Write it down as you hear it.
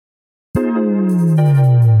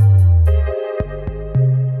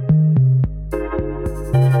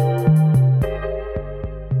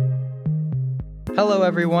Hello,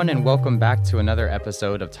 everyone, and welcome back to another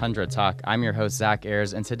episode of Tundra Talk. I'm your host, Zach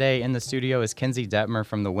Ayers, and today in the studio is Kinsey Detmer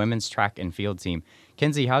from the women's track and field team.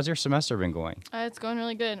 Kinsey, how's your semester been going? It's going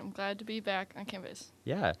really good. I'm glad to be back on campus.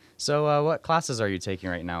 Yeah. So what classes are you taking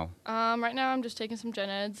right now? Right now I'm just taking some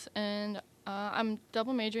gen eds, and I'm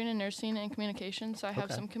double majoring in nursing and communications, so I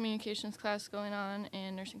have some communications class going on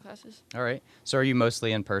and nursing classes. All right. So are you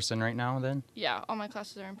mostly in person right now then? Yeah, all my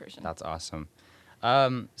classes are in person. That's awesome.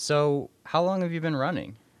 So how long have you been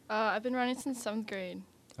running? I've been running since 7th grade.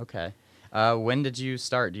 Okay. When did you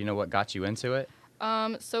start? Do you know what got you into it?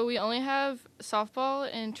 So we only have softball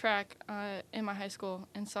and track in my high school,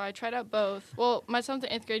 and so I tried out both. Well, my 7th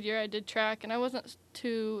and 8th grade year I did track, and I wasn't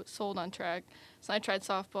too sold on track, so I tried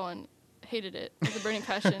softball and hated it with a burning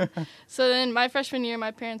passion. So then my freshman year,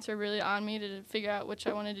 my parents were really on me to figure out which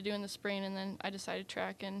I wanted to do in the spring, and then I decided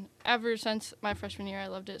track, and ever since my freshman year, I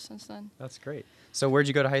loved it since then. That's great. So where'd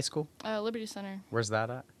you go to high school? Liberty Center. Where's that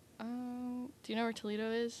at? Do you know where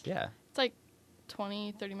Toledo is? Yeah. It's like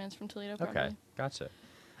 20, 30 minutes from Toledo, probably. Okay, gotcha.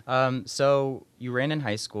 So you ran in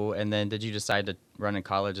high school, and then did you decide to run in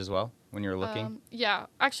college as well when you were looking? Yeah.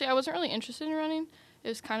 Actually, I wasn't really interested in running. It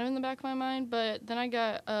was kind of in the back of my mind, but then I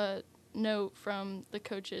got a note from the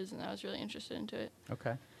coaches, and I was really interested into it.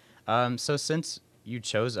 Okay. So since you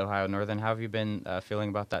chose Ohio Northern, how have you been feeling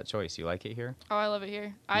about that choice? You like it here? Oh, I love it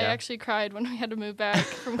here. I actually cried when we had to move back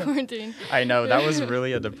from quarantine. I know. That was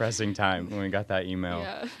really a depressing time when we got that email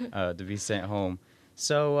to be sent home.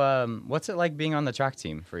 So what's it like being on the track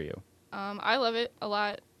team for you? I love it a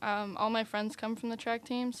lot. All my friends come from the track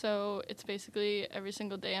team, so it's basically every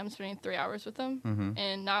single day I'm spending 3 hours with them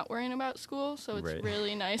and not worrying about school, so it's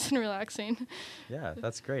really nice and relaxing. Yeah,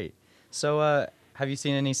 that's great. So have you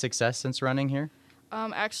seen any success since running here?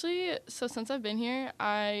 Actually, so since I've been here,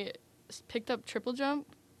 I picked up triple jump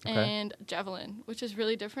and javelin, which is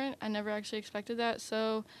really different. I never actually expected that.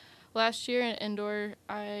 So last year in indoor,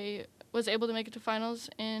 I was able to make it to finals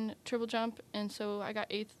in triple jump, and so I got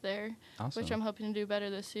 8th there, which I'm hoping to do better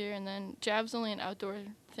this year. And then jav's only an outdoor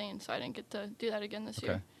thing, so I didn't get to do that again this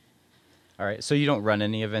year. All right. So you don't run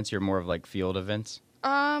any events? You're more of like field events?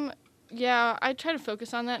 Yeah, I try to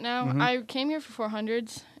focus on that now. I came here for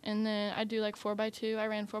 400s, and then I do like 4x2. I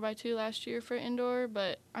ran 4x2 last year for indoor,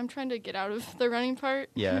 but I'm trying to get out of the running part.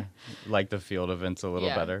 Yeah, like the field events a little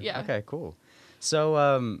better. Yeah. Okay, cool.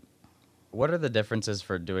 So what are the differences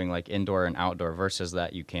for doing like indoor and outdoor versus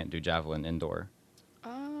that you can't do javelin indoor?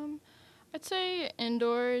 I'd say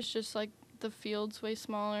indoor is just like the field's way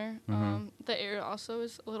smaller. The air also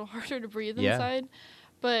is a little harder to breathe inside,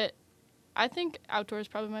 but I think outdoor is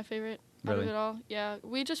probably my favorite out of it all. Yeah,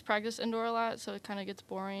 we just practice indoor a lot, so it kind of gets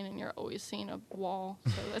boring, and you're always seeing a wall,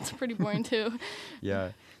 so that's pretty boring too.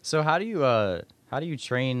 Yeah. So how do you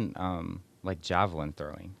train like javelin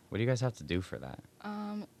throwing? What do you guys have to do for that?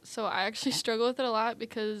 So I actually struggle with it a lot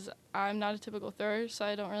because I'm not a typical thrower, so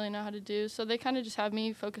I don't really know how to do. So they kind of just have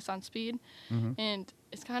me focus on speed, and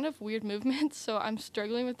it's kind of weird movements, so I'm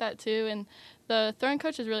struggling with that too. And the throwing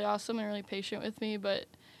coach is really awesome and really patient with me, but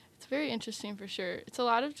it's very interesting for sure. It's a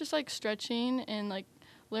lot of just like stretching and like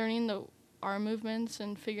learning the arm movements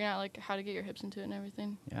and figuring out like how to get your hips into it and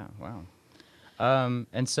everything. Yeah, wow.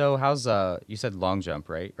 And so how's you said long jump,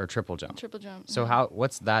 right? Or triple jump? Triple jump. So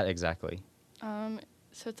what's that exactly?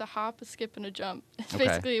 So it's a hop, a skip, and a jump. It's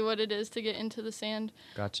basically what it is to get into the sand.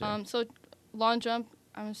 Gotcha. So long jump,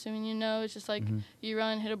 I'm assuming you know, it's just like you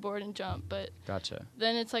run, hit a board, and jump. But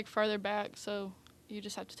then it's like farther back, so you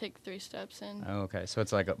just have to take 3 steps in. Oh, okay. So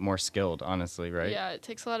it's like more skilled, honestly, right? Yeah, it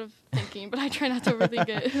takes a lot of thinking, but I try not to overthink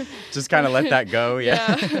it. Just kind of let that go,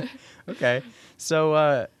 yeah. Okay.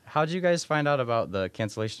 So how did you guys find out about the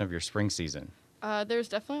cancellation of your spring season? There's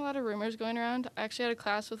definitely a lot of rumors going around. I actually had a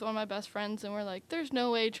class with one of my best friends, and we're like, there's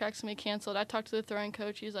no way track's going to be canceled. I talked to the throwing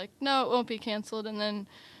coach. He's like, no, it won't be canceled. And then,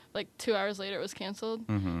 like, 2 hours later, it was canceled.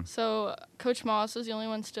 So Coach Moss was the only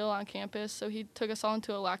one still on campus, so he took us all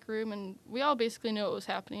into a locker room, and we all basically knew what was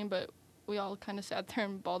happening, but we all kind of sat there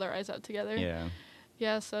and bawled our eyes out together.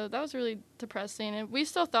 Yeah, so that was really depressing. And we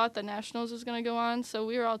still thought that Nationals was going to go on, so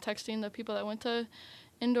we were all texting the people that went to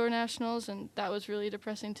indoor nationals, and that was really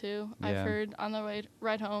depressing too. I've heard on the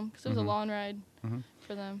ride home, because it was a long ride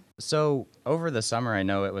for them. So over the summer, I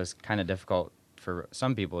know it was kind of difficult for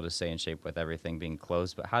some people to stay in shape with everything being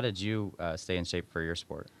closed, but how did you stay in shape for your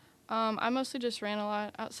sport? I mostly just ran a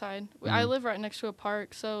lot outside. I live right next to a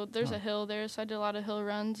park, so there's a hill there, so I did a lot of hill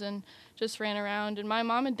runs and just ran around. And my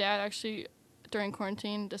mom and dad actually, during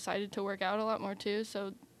quarantine, decided to work out a lot more too,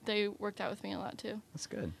 so they worked out with me a lot too. That's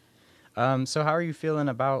good. So how are you feeling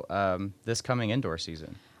about this coming indoor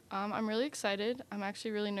season? I'm really excited. I'm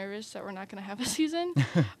actually really nervous that we're not going to have a season,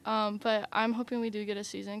 but I'm hoping we do get a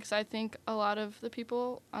season because I think a lot of the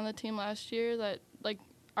people on the team last year that, like,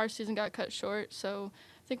 our season got cut short, so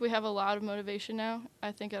I think we have a lot of motivation now.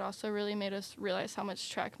 I think it also really made us realize how much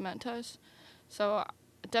track meant to us. So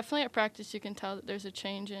definitely at practice you can tell that there's a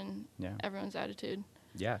change in everyone's attitude.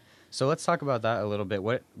 Yeah. So let's talk about that a little bit.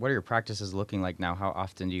 What are your practices looking like now? How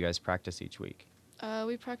often do you guys practice each week?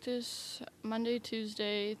 We practice Monday,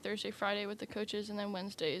 Tuesday, Thursday, Friday with the coaches, and then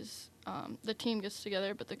Wednesdays the team gets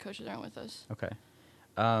together, but the coaches aren't with us. Okay.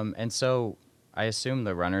 And so I assume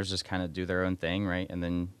the runners just kind of do their own thing, right? And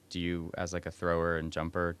then do you, as like a thrower and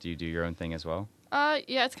jumper, do you do your own thing as well?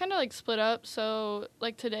 Yeah, it's kind of like split up. So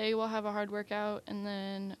like today we'll have a hard workout, and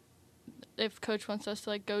then if coach wants us to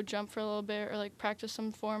like go jump for a little bit or like practice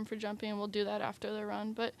some form for jumping, we'll do that after the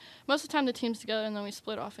run. But most of the time the team's together, and then we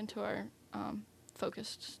split off into our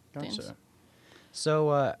focused things. Gotcha.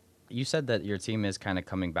 So you said that your team is kind of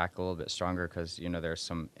coming back a little bit stronger because, there's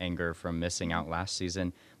some anger from missing out last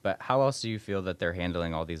season. But how else do you feel that they're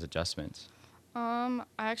handling all these adjustments?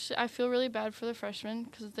 I feel really bad for the freshmen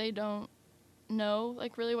because they don't know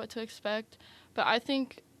like really what to expect. But I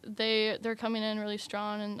think they're coming in really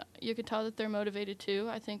strong, and you could tell that they're motivated too.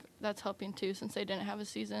 I think that's helping too since they didn't have a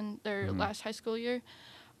season their last high school year.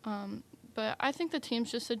 But I think the team's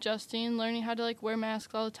just adjusting, learning how to like wear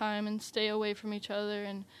masks all the time and stay away from each other.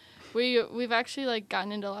 And we've actually like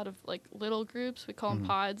gotten into a lot of like little groups. We call them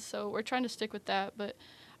pods, so we're trying to stick with that. But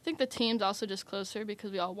I think the team's also just closer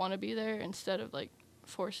because we all want to be there instead of like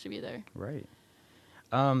forced to be there. Right.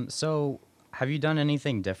 So have you done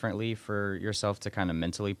anything differently for yourself to kind of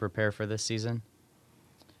mentally prepare for this season?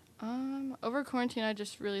 Over quarantine, I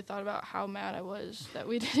just really thought about how mad I was that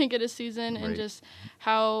we didn't get a season, and just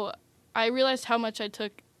how I realized how much I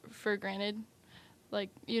took for granted. Like,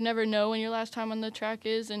 you never know when your last time on the track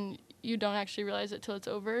is, and you don't actually realize it till it's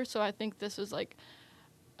over. So I think this was like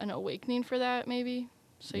an awakening for that, maybe.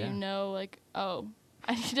 So like, oh,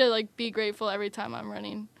 I need to like be grateful every time I'm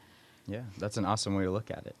running. Yeah, that's an awesome way to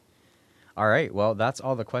look at it. All right, well, that's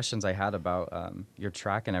all the questions I had about your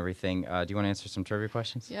track and everything. Do you want to answer some trivia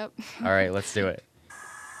questions? Yep. All right, let's do it.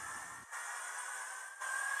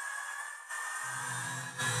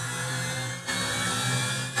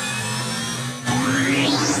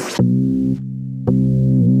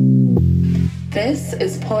 This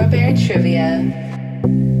is Polar Bear Trivia.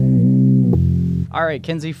 All right,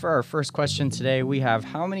 Kinsey, for our first question today, we have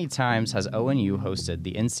how many times has ONU hosted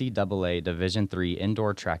the NCAA Division III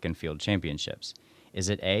Indoor Track and Field Championships? Is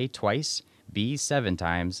it A, twice, B, 7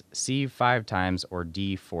 times, C, 5 times, or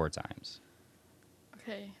D, 4 times?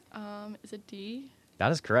 Okay, is it D?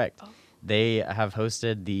 That is correct. Oh. They have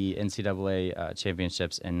hosted the NCAA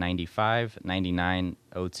championships in 95, 99,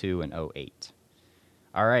 02, and 08.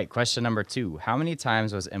 All right, question number 2. How many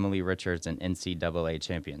times was Emily Richards an NCAA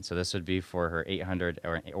champion? So this would be for her 800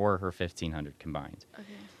 or her 1500 combined. Okay.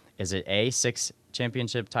 Is it A, 6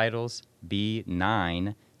 championship titles, B,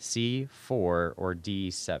 9, C, 4, or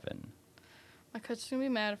D, 7? My coach is going to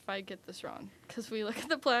be mad if I get this wrong because we look at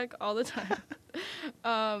the plaque all the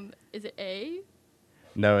time. Is it A?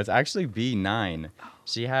 No, it's actually B, 9.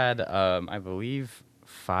 She had, I believe,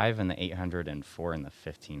 5 in the 800 and 4 in the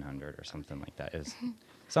 1500 or something like that. Is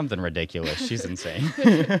something ridiculous. She's insane.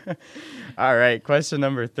 All right, question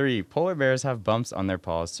number 3. Polar bears have bumps on their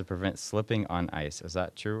paws to prevent slipping on ice. Is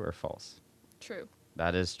that true or false? True.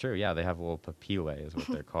 That is true. Yeah, they have a little papillae is what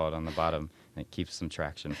they're called on the bottom, and it keeps some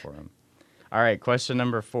traction for them. All right, question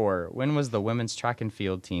number 4. When was the women's track and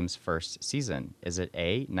field team's first season? Is it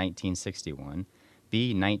A, 1961, B,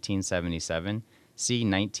 1977, C,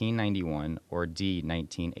 1991, or D,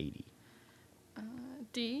 1980?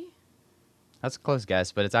 D? That's a close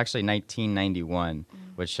guess, but it's actually 1991,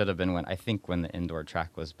 which should have been when the indoor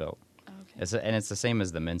track was built. Okay. And it's the same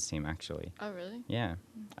as the men's team, actually. Oh, really? Yeah.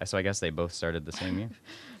 So I guess they both started the same year.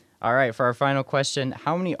 All right, for our final question,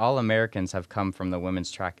 how many All-Americans have come from the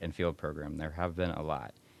women's track and field program? There have been a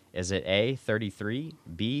lot. Is it A, 33,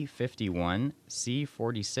 B, 51, C,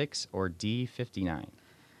 46, or D, 59?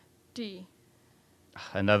 D.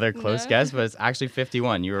 Another close guess, but it's actually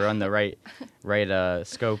 51. You were on the right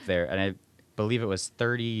scope there, and I believe it was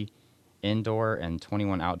 30 indoor and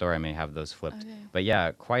 21 outdoor. I may have those flipped. Okay. But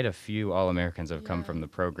yeah, quite a few All-Americans have come from the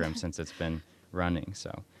program since it's been running.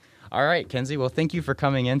 So, all right, Kinsey, well, thank you for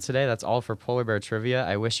coming in today. That's all for Polar Bear Trivia.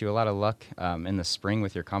 I wish you a lot of luck in the spring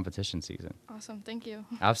with your competition season. Awesome. Thank you.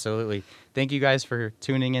 Absolutely. Thank you guys for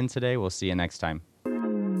tuning in today. We'll see you next time.